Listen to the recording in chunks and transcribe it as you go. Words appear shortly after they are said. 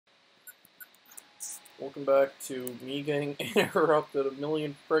Welcome back to me getting interrupted a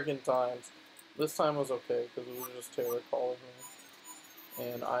million friggin' times. This time was okay, because it was just Taylor calling me.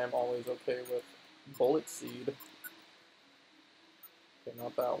 And I am always okay with Bullet Seed. Okay,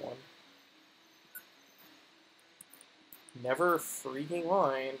 not that one. Never freaking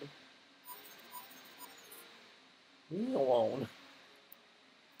mind. Leave me alone.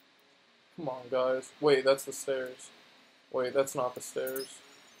 Come on, guys. Wait, that's the stairs. Wait, that's not the stairs.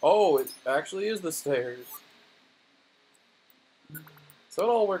 Oh, it actually is the stairs. So it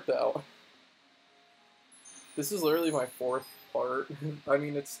all worked out. This is literally my fourth part. I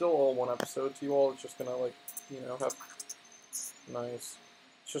mean, it's still all one episode to you all. It's just gonna, like, have... Nice.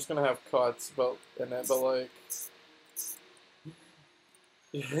 It's just gonna have cuts, but like...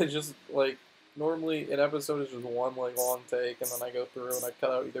 It's just, like, normally an episode is just one, like, long take, and then I go through and I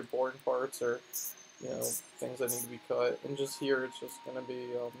cut out either boring parts or, things that need to be cut. And just here, it's just gonna be,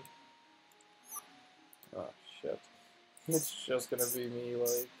 oh, shit. It's just gonna be me,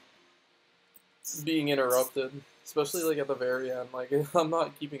 like, being interrupted, especially like at the very end. Like I'm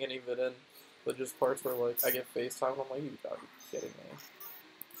not keeping any of it in, but just parts where like I get FaceTime. I'm like, you gotta be kidding me.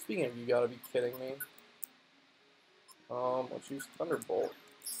 Speaking of, you gotta be kidding me. Let's use Thunderbolt.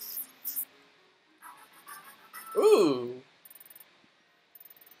 Ooh,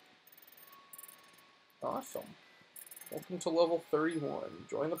 awesome. Welcome to level 31.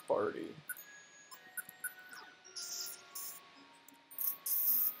 Join the party.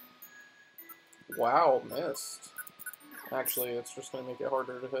 Wow, missed. Actually, it's just gonna make it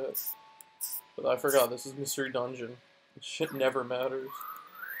harder to hit. But I forgot, this is Mystery Dungeon. Shit never matters.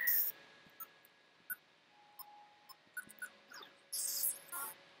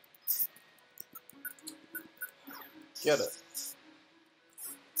 Get it.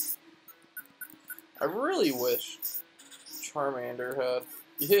 I really wish Charmander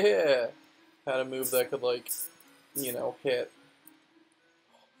had a move that could, like, hit.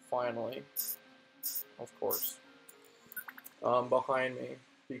 Finally. Of course. Behind me,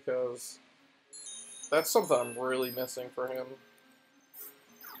 because that's something I'm really missing for him.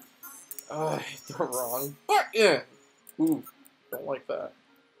 I hit the wrong button! Ooh, don't like that.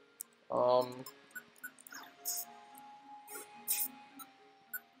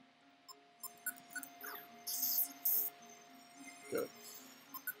 Good.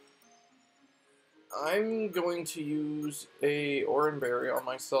 I'm going to use a Oran Berry on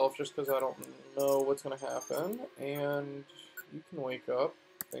myself just because I don't know what's going to happen. And you can wake up.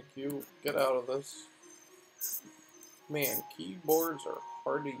 Thank you. Get out of this. Man, keyboards are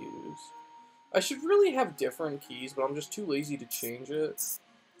hard to use. I should really have different keys, but I'm just too lazy to change it.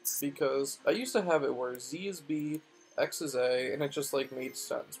 Because I used to have it where Z is B, X is A, and it just, like, made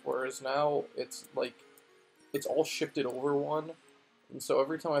sense. Whereas now, it's, like, it's all shifted over one. And so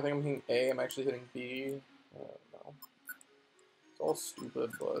every time I think I'm hitting A, I'm actually hitting B. No. It's all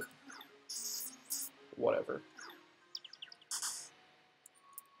stupid, but whatever.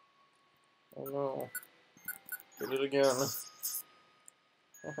 Oh no. Did it again.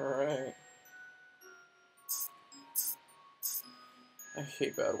 Alright. I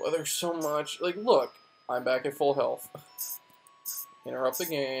hate bad weather so much. Like, look, I'm back at full health. Interrupt the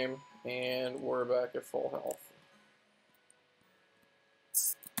game, and we're back at full health.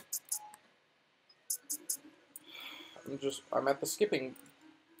 I'm at the skipping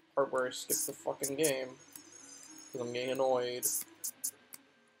part where I skip the fucking game. Because I'm getting annoyed.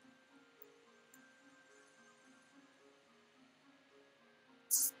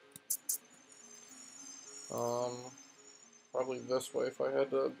 Probably this way if I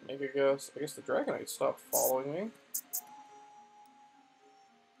had to make a guess. I guess the Dragonite stopped following me.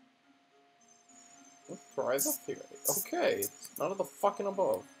 Try the theory. Okay, it's none of the fucking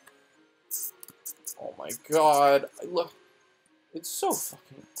above. Oh my god. Look. It's so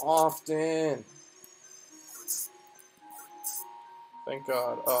fucking often. Thank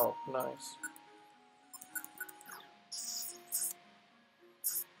god. Oh, nice.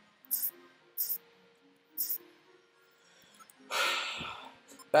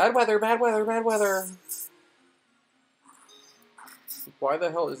 Bad weather, bad weather, bad weather. Why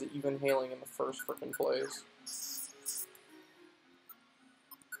the hell is it even hailing in the first frickin' place?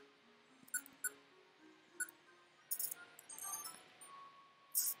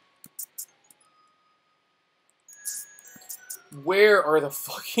 Where are the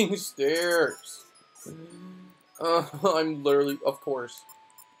fucking stairs? I'm literally, of course.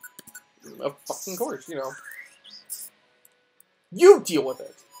 Of fucking course, you know. You deal with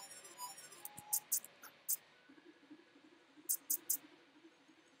it!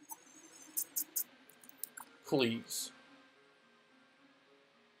 Please.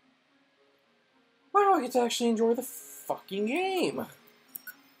 Wow, I get to actually enjoy the fucking game.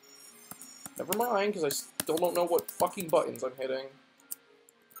 Never mind, because I still don't know what fucking buttons I'm hitting.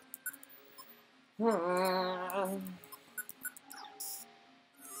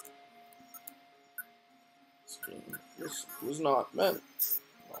 This was not meant.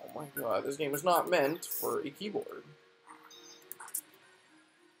 Oh my god, this game was not meant for a keyboard.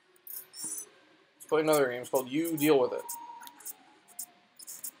 Let's play another game. It's called You Deal With It.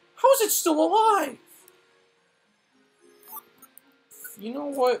 How is it still alive? You know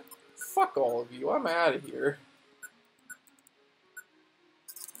what? Fuck all of you. I'm out of here.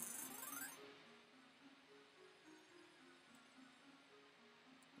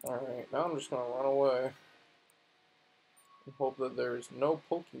 Alright, now I'm just gonna run away. And hope that there's no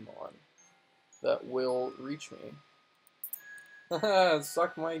Pokemon that will reach me. Haha,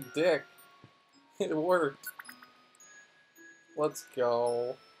 suck my dick. It worked. Let's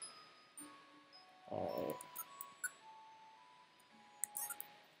go. Alright.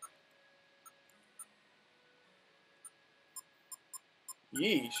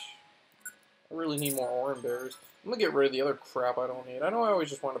 Yeesh. I really need more orange berries. I'm gonna get rid of the other crap I don't need. I know I always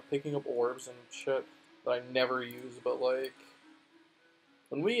just wind up picking up orbs and shit that I never use, but like,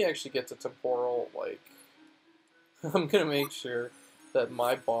 when we actually get to temporal, like, I'm gonna make sure that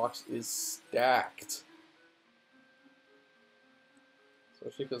my box is stacked.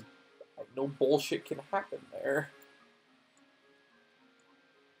 Especially because no bullshit can happen there.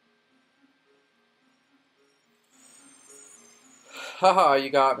 Haha, you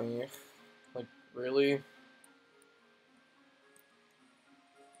got me. Like, really?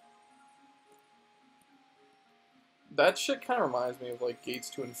 That shit kind of reminds me of, like, Gates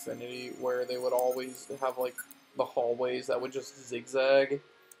to Infinity, where they would always have, like, the hallways that would just zigzag.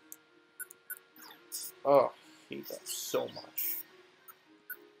 Oh, I hate that so much.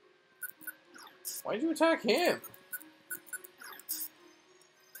 Why'd you attack him?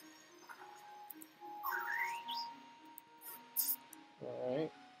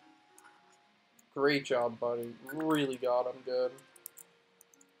 Alright. Great job, buddy. Really got him good.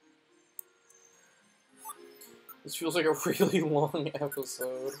 This feels like a really long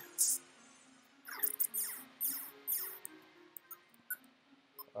episode.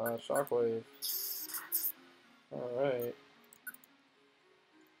 Shockwave. Alright.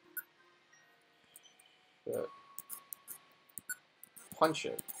 Shit. Punch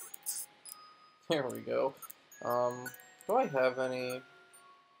it. There we go. Do I have any?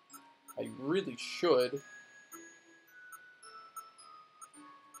 I really should.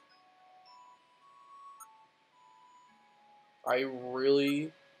 I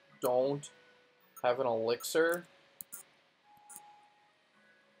really don't have an elixir.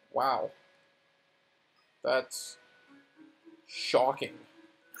 Wow. That's shocking.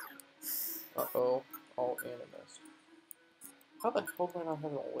 Uh-oh. Oh, and a miss. How the hell do I not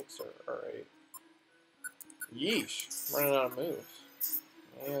have an elixir? Alright. Yeesh. Running out of moves.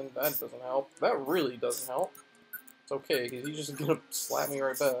 And that doesn't help. That really doesn't help. It's okay, because he's just gonna slap me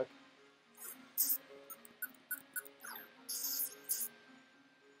right back.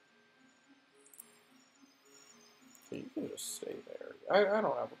 So you can just stay there. I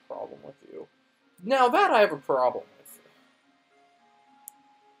don't have a problem with you. Now that I have a problem with.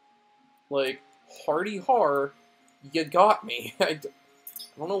 Like, hardy har, you got me. I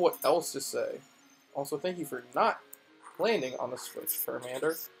don't know what else to say. Also, thank you for not landing on the switch,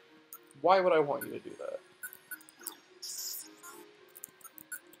 Charmander. Why would I want you to do that?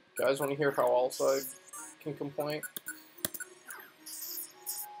 Guys, want to hear how else I can complain?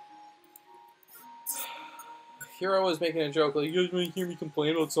 Here I was making a joke, like, you guys want to hear me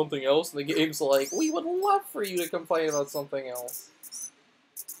complain about something else? And the game's like, we would love for you to complain about something else.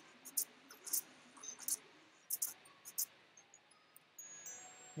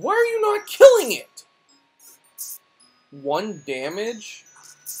 Why are you not killing it? 1 damage,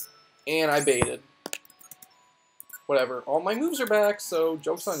 and I baited. Whatever. All my moves are back, so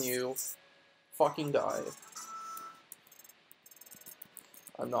joke's on you. Fucking die.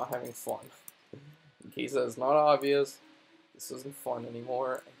 I'm not having fun. In case that's not obvious, this isn't fun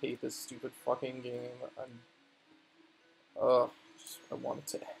anymore. I hate this stupid fucking game. I want it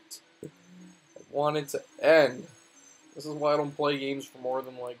to end. I want it to end. This is why I don't play games for more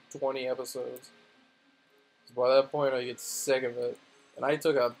than like 20 episodes. Because by that point I get sick of it. And I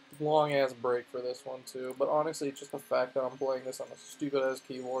took a long-ass break for this one too. But honestly, it's just the fact that I'm playing this on a stupid-ass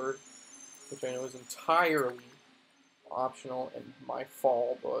keyboard, which I know is entirely optional and my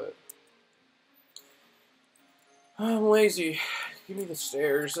fault, but I'm lazy. Give me the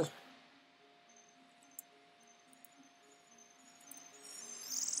stairs.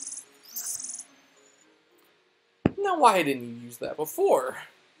 Now, why didn't you use that before?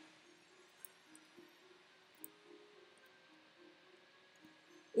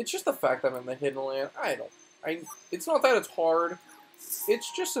 It's just the fact that I'm in the Hidden Land. It's not that it's hard.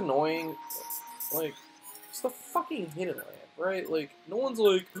 It's just annoying. Like, it's the fucking Hidden Land, right? Like, no one's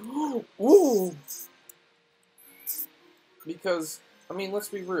like, ooh. Because, I mean, let's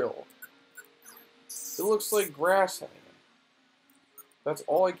be real. It looks like grassland. That's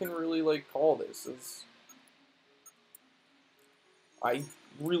all I can really, like, call this, is... I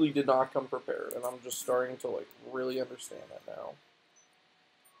really did not come prepared, and I'm just starting to, like, really understand that now.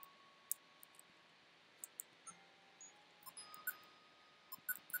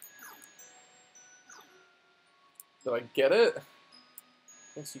 Did I get it? I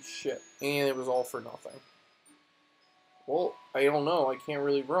can't see shit. And it was all for nothing. Well, I don't know. I can't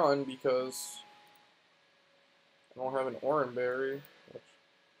really run because I don't have an Oran Berry. Which,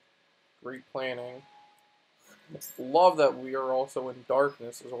 great planning. Love that we are also in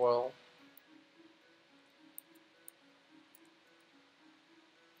darkness as well.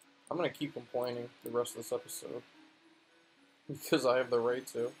 I'm going to keep complaining the rest of this episode. Because I have the right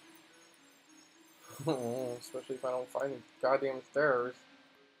to. Especially if I don't find the goddamn stairs.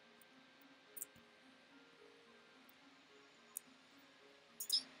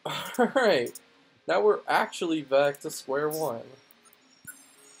 Alright. Now we're actually back to square one.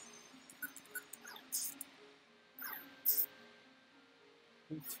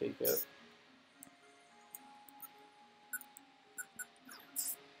 You take it.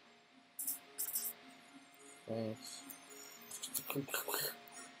 Thanks.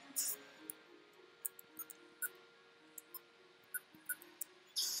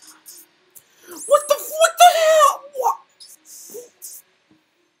 What the hell? What?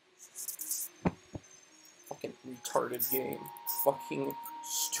 Fucking retarded game. Fucking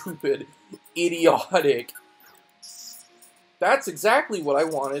stupid, idiotic. That's exactly what I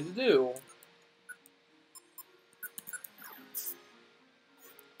wanted to do.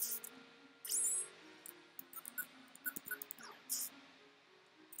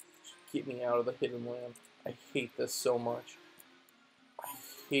 Get me out of the Hidden Land. I hate this so much. I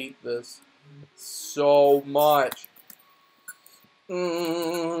hate this so much.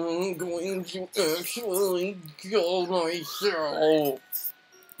 I'm going to actually kill myself.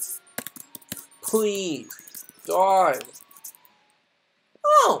 Please, die.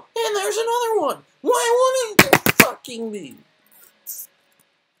 Oh, and there's another one. Why wouldn't it fucking be?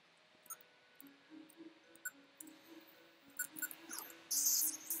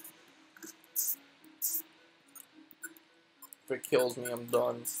 If it kills me, I'm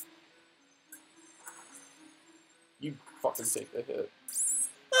done. You fucking take the hit.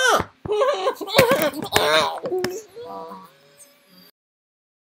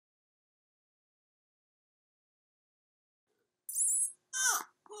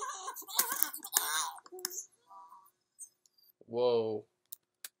 Whoa.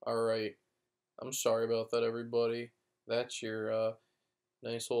 Alright. I'm sorry about that, everybody. That's your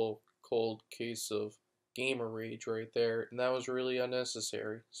nice little cold case of gamer rage right there. And that was really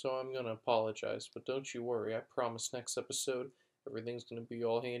unnecessary. So I'm going to apologize. But don't you worry. I promise next episode everything's going to be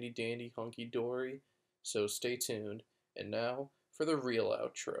all handy dandy, hunky dory. So stay tuned. And now for the real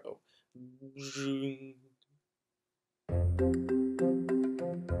outro.